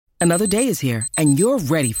Another day is here, and you're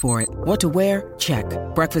ready for it. What to wear? Check.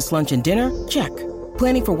 Breakfast, lunch, and dinner? Check.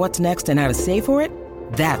 Planning for what's next and how to save for it?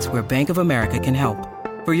 That's where Bank of America can help.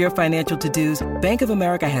 For your financial to-dos, Bank of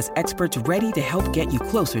America has experts ready to help get you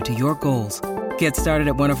closer to your goals. Get started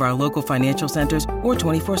at one of our local financial centers or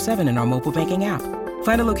 24/7 in our mobile banking app.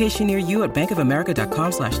 Find a location near you at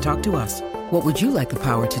bankofamerica.com/talktous. What would you like the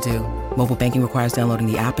power to do? Mobile banking requires downloading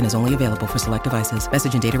the app and is only available for select devices.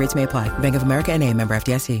 Message and data rates may apply. Bank of America N.A., member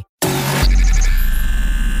FDIC.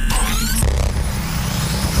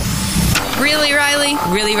 Really, Riley?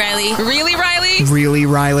 Really, Riley? Really, Riley? Really,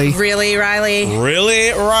 Riley? Really, Riley? Really,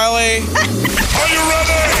 Riley? Are you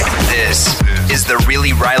ready? This is the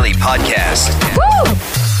Really Riley Podcast. Woo!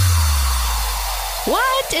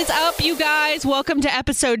 What is up, you guys? Welcome to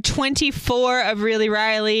episode 24 of Really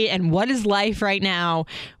Riley. And what is life right now?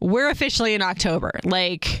 We're officially in October.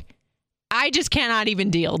 I just cannot even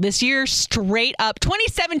deal. This year, straight up,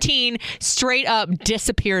 2017, straight up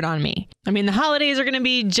disappeared on me. I mean, the holidays are going to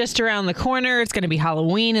be just around the corner. It's going to be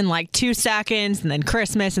Halloween in like 2 seconds, and then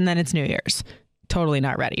Christmas, and then it's New Year's. Totally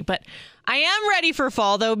not ready. But I am ready for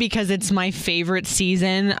fall, though, because it's my favorite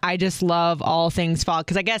season. I just love all things fall.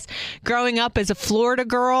 Because I guess growing up as a Florida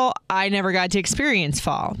girl, I never got to experience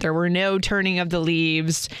fall. There were no turning of the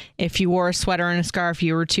leaves. If you wore a sweater and a scarf,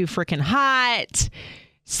 you were too freaking hot.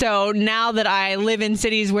 So now that I live in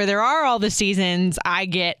cities where there are all the seasons, I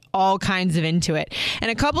get all kinds of into it. And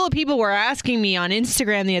a couple of people were asking me on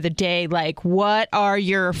Instagram the other day, what are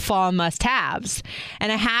your fall must-haves?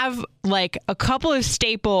 And I have a couple of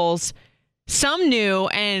staples, some new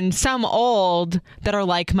and some old, that are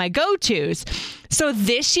my go-tos. So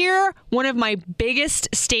this year, one of my biggest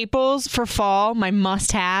staples for fall, my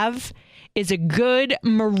must-have, is a good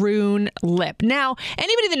maroon lip. Now,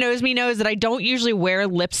 anybody that knows me knows that I don't usually wear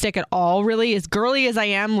lipstick at all, really. As girly as I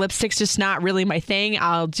am, lipstick's just not really my thing.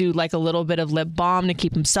 I'll do a little bit of lip balm to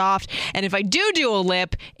keep them soft. And if I do a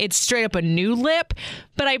lip, it's straight up a new lip.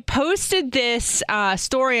 But I posted this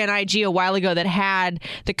story on IG a while ago that had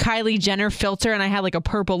the Kylie Jenner filter, and I had a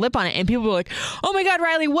purple lip on it. And people were like, oh my God,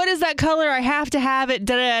 Riley, what is that color? I have to have it,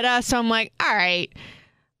 da-da-da-da. So I'm like, all right,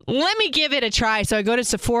 let me give it a try. So I go to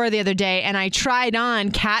Sephora the other day and I tried on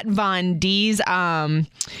Kat Von D's.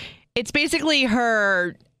 It's basically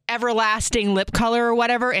her everlasting lip color or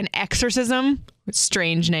whatever in Exorcism.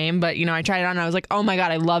 Strange name, but I tried it on and I was like, oh my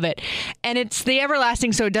God, I love it. And it's the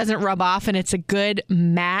everlasting, so it doesn't rub off, and it's a good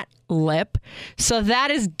matte lip. So that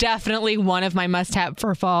is definitely one of my must-have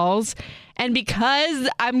for falls. And because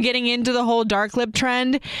I'm getting into the whole dark lip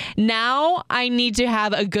trend, now I need to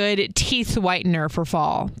have a good teeth whitener for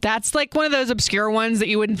fall. That's one of those obscure ones that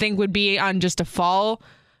you wouldn't think would be on just a fall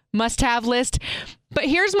must-have list. But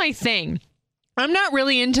here's my thing. I'm not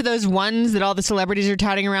really into those ones that all the celebrities are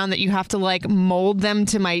touting around that you have to mold them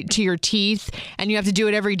to your teeth, and you have to do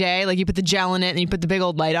it every day. You put the gel in it and you put the big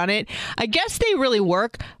old light on it. I guess they really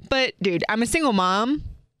work, but dude, I'm a single mom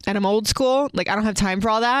and I'm old school. I don't have time for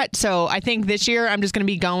all that. So I think this year I'm just going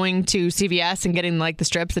to be going to CVS and getting the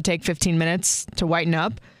strips that take 15 minutes to whiten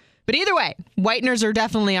up. But either way, whiteners are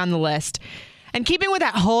definitely on the list. And keeping with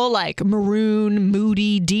that whole maroon,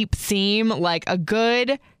 moody, deep theme, a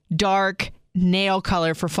good dark nail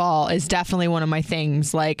color for fall is definitely one of my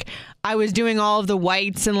things. I was doing all of the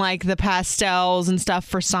whites and the pastels and stuff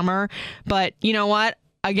for summer, but you know what?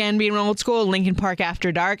 Again, being old school, Linkin Park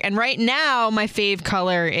After Dark. And right now, my fave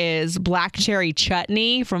color is Black Cherry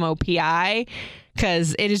Chutney from OPI,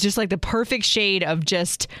 because it is just the perfect shade of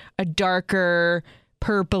just a darker,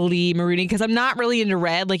 purpley, maroony, because I'm not really into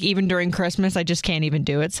red. Even during Christmas, I just can't even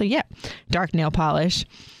do it. So yeah, dark nail polish.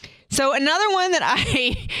 So another one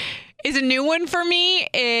that is a new one for me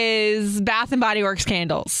is Bath & Body Works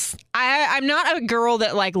candles. I'm not a girl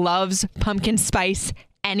that loves pumpkin spice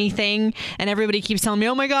anything, and everybody keeps telling me,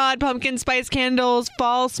 oh my God, pumpkin spice candles,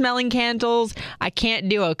 fall smelling candles. I can't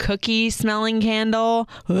do a cookie smelling candle.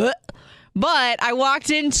 But I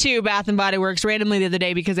walked into Bath & Body Works randomly the other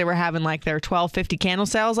day because they were having their $12.50 candle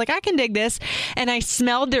sales. I can dig this. And I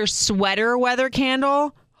smelled their sweater weather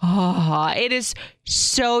candle. Oh, it is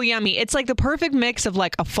so yummy. It's the perfect mix of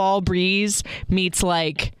a fall breeze meets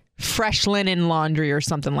fresh linen laundry or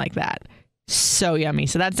something like that. So yummy.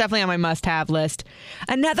 So that's definitely on my must-have list.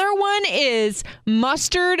 Another one is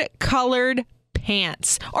mustard colored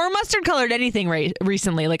pants, or mustard colored anything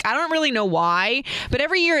recently. I don't really know why, but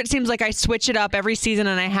every year it seems like I switch it up every season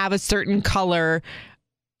and I have a certain color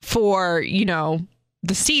for,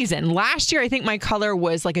 the season. Last year, I think my color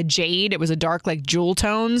was a jade. It was a dark, jewel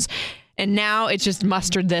tones. And now it's just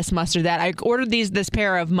mustard this, mustard that. I ordered this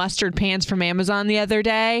pair of mustard pants from Amazon the other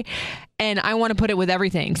day, and I want to put it with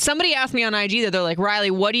everything. Somebody asked me on IG that they're like,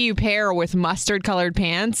 Riley, what do you pair with mustard colored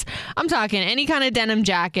pants? I'm talking any kind of denim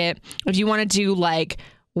jacket. If you want to do like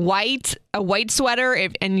a white sweater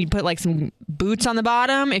and you put like some boots on the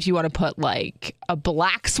bottom, if you want to put like a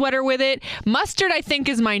black sweater with it. Mustard, I think,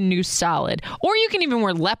 is my new solid. Or you can even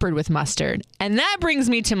wear leopard with mustard. And that brings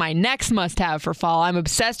me to my next must-have for fall. I'm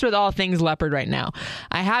obsessed with all things leopard right now.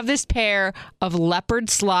 I have this pair of leopard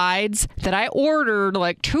slides that I ordered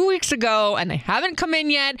like 2 weeks ago, and they haven't come in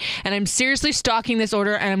yet. And I'm seriously stalking this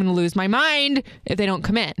order, and I'm going to lose my mind if they don't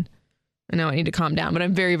come in. I know I need to calm down, but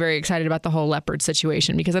I'm very, very excited about the whole leopard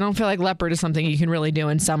situation because I don't feel like leopard is something you can really do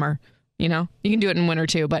in summer. You know, you can do it in winter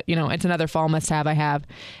too, but it's another fall must have I have.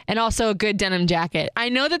 And also a good denim jacket. I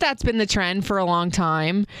know that that's been the trend for a long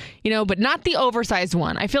time, but not the oversized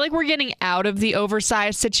one. I feel like we're getting out of the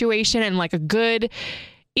oversized situation and like a good,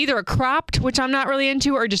 either a cropped, which I'm not really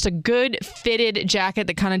into, or just a good fitted jacket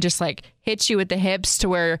that kind of just like hits you at the hips to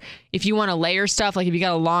where if you want to layer stuff, like if you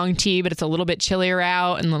got a long tee, but it's a little bit chillier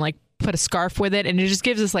out and then like put a scarf with it, and it just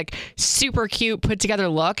gives this like super cute put together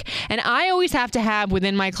look. And I always have to have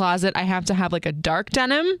within my closet, I have to have like a dark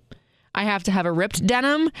denim, I have to have a ripped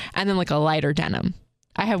denim, and then like a lighter denim.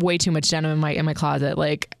 I have way too much denim in my closet.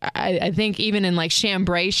 Like I think even in like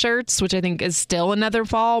chambray shirts, which I think is still another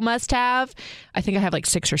fall must have, I think I have like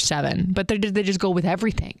 6 or 7, but they just go with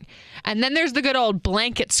everything. And then there's the good old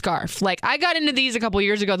blanket scarf. Like I got into these a couple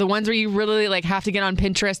years ago, the ones where you really like have to get on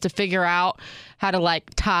Pinterest to figure out how to like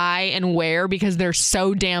tie and wear because they're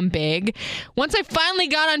so damn big. Once I finally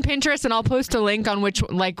got on Pinterest, and I'll post a link on which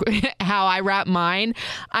like how I wrap mine,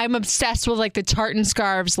 I'm obsessed with like the tartan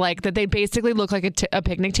scarves, like that they basically look like a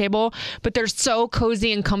picnic table, but they're so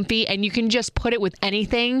cozy and comfy, and you can just put it with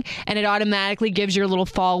anything and it automatically gives your little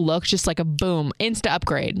fall look just like a boom, insta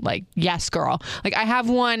upgrade. Like, yes, girl. Like I have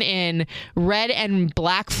one in red and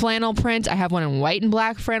black flannel print. I have one in white and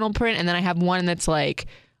black flannel print. And then I have one that's like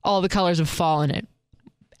all the colors of fall in it.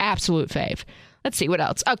 Absolute fave. Let's see what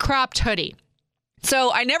else. A cropped hoodie.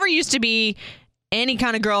 So I never used to be any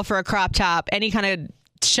kind of girl for a crop top, any kind of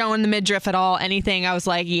showing the midriff at all, anything. I was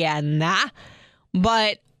like, yeah, nah.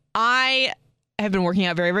 But I have been working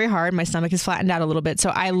out very, very hard. My stomach has flattened out a little bit. So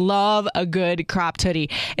I love a good cropped hoodie,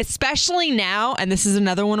 especially now. And this is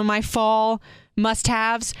another one of my fall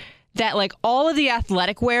must-haves, that like all of the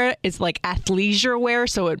athletic wear is like athleisure wear,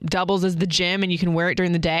 so it doubles as the gym and you can wear it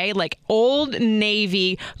during the day, like Old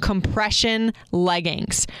Navy compression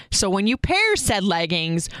leggings. So when you pair said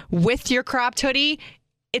leggings with your cropped hoodie,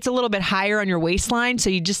 it's a little bit higher on your waistline, so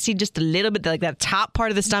you just see just a little bit like that top part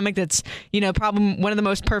of the stomach that's probably one of the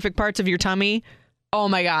most perfect parts of your tummy. Oh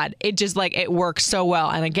my God, it just like it works so well.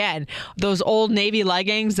 And again, those Old Navy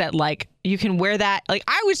leggings that like you can wear that, like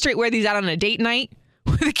I would straight wear these out on a date night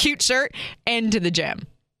with a cute shirt and to the gym.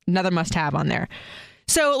 Another must have on there.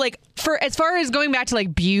 So like for as far as going back to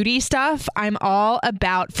like beauty stuff, I'm all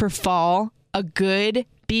about for fall a good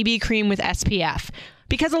BB cream with SPF.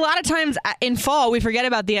 Because a lot of times in fall, we forget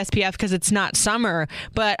about the SPF because it's not summer.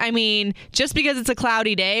 But I mean, just because it's a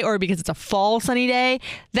cloudy day or because it's a fall sunny day,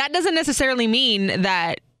 that doesn't necessarily mean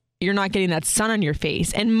that you're not getting that sun on your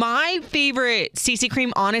face. And my favorite CC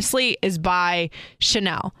cream, honestly, is by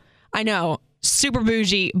Chanel. I know, super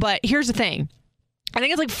bougie, but here's the thing. I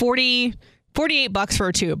think it's like $48 for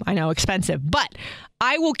a tube. I know, expensive, but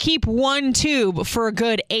I will keep one tube for a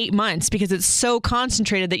good 8 months because it's so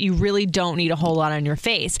concentrated that you really don't need a whole lot on your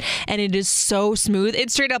face. And it is so smooth. It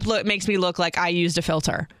straight up makes me look like I used a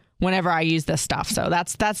filter whenever I use this stuff. So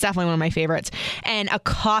that's definitely one of my favorites. And a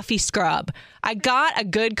coffee scrub. I got a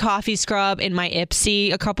good coffee scrub in my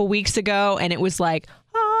Ipsy a couple weeks ago, and it was like,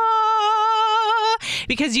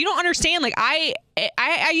 because you don't understand, like I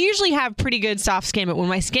usually have pretty good soft skin, but when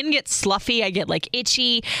my skin gets sluffy, I get like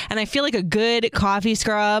itchy, and I feel like a good coffee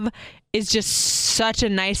scrub is just such a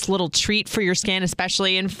nice little treat for your skin,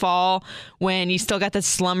 especially in fall when you still got the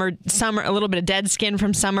summer, a little bit of dead skin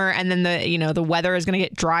from summer, and then the weather is going to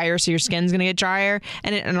get drier, so your skin's going to get drier,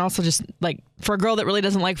 and also just like for a girl that really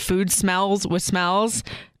doesn't like food smells,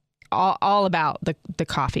 all about the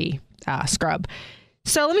coffee scrub.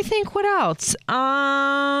 So let me think, what else?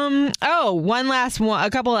 A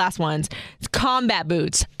couple last ones. Combat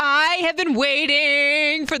boots. I have been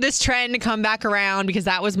waiting for this trend to come back around because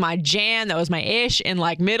that was my jam. That was my ish in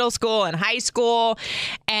like middle school and high school.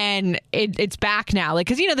 And it's back now. Like,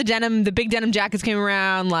 cause the big denim jackets came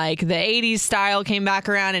around, like the 80s style came back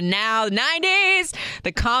around, and now the 90s,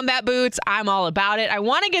 the combat boots, I'm all about it. I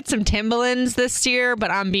want to get some Timberlands this year, but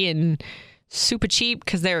I'm being super cheap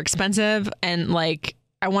because they're expensive, and like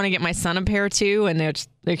I want to get my son a pair too, and they're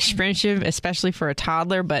expensive, especially for a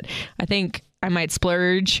toddler, but I think I might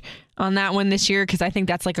splurge on that one this year because I think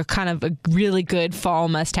that's like a kind of a really good fall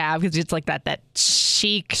must have because it's like that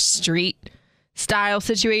chic street style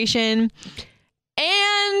situation.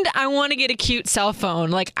 And I want to get a cute cell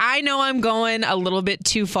phone. Like, I know I'm going a little bit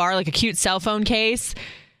too far, like a cute cell phone case,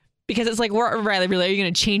 because it's like, Riley, really, are you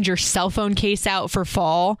going to change your cell phone case out for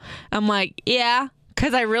fall? I'm like, yeah,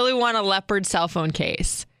 because I really want a leopard cell phone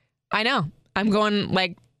case. I know. I'm going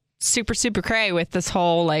like super, super cray with this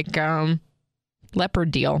whole like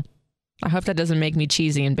leopard deal. I hope that doesn't make me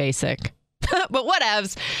cheesy and basic. But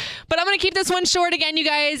whatevs. But I'm going to keep this one short again, you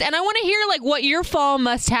guys. And I want to hear like what your fall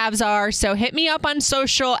must-haves are. So hit me up on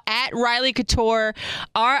social at Riley Couture,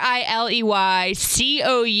 RILEYCOUTURE.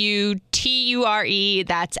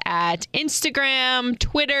 That's at Instagram,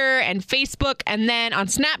 Twitter, and Facebook. And then on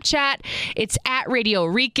Snapchat, it's at Radio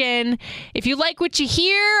Rican. If you like what you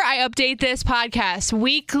hear, I update this podcast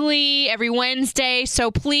weekly, every Wednesday.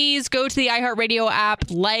 So please go to the iHeartRadio app,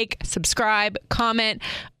 like, subscribe, comment,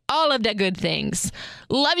 all of the good things.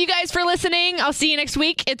 Love you guys for listening. I'll see you next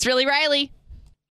week. It's Really Riley.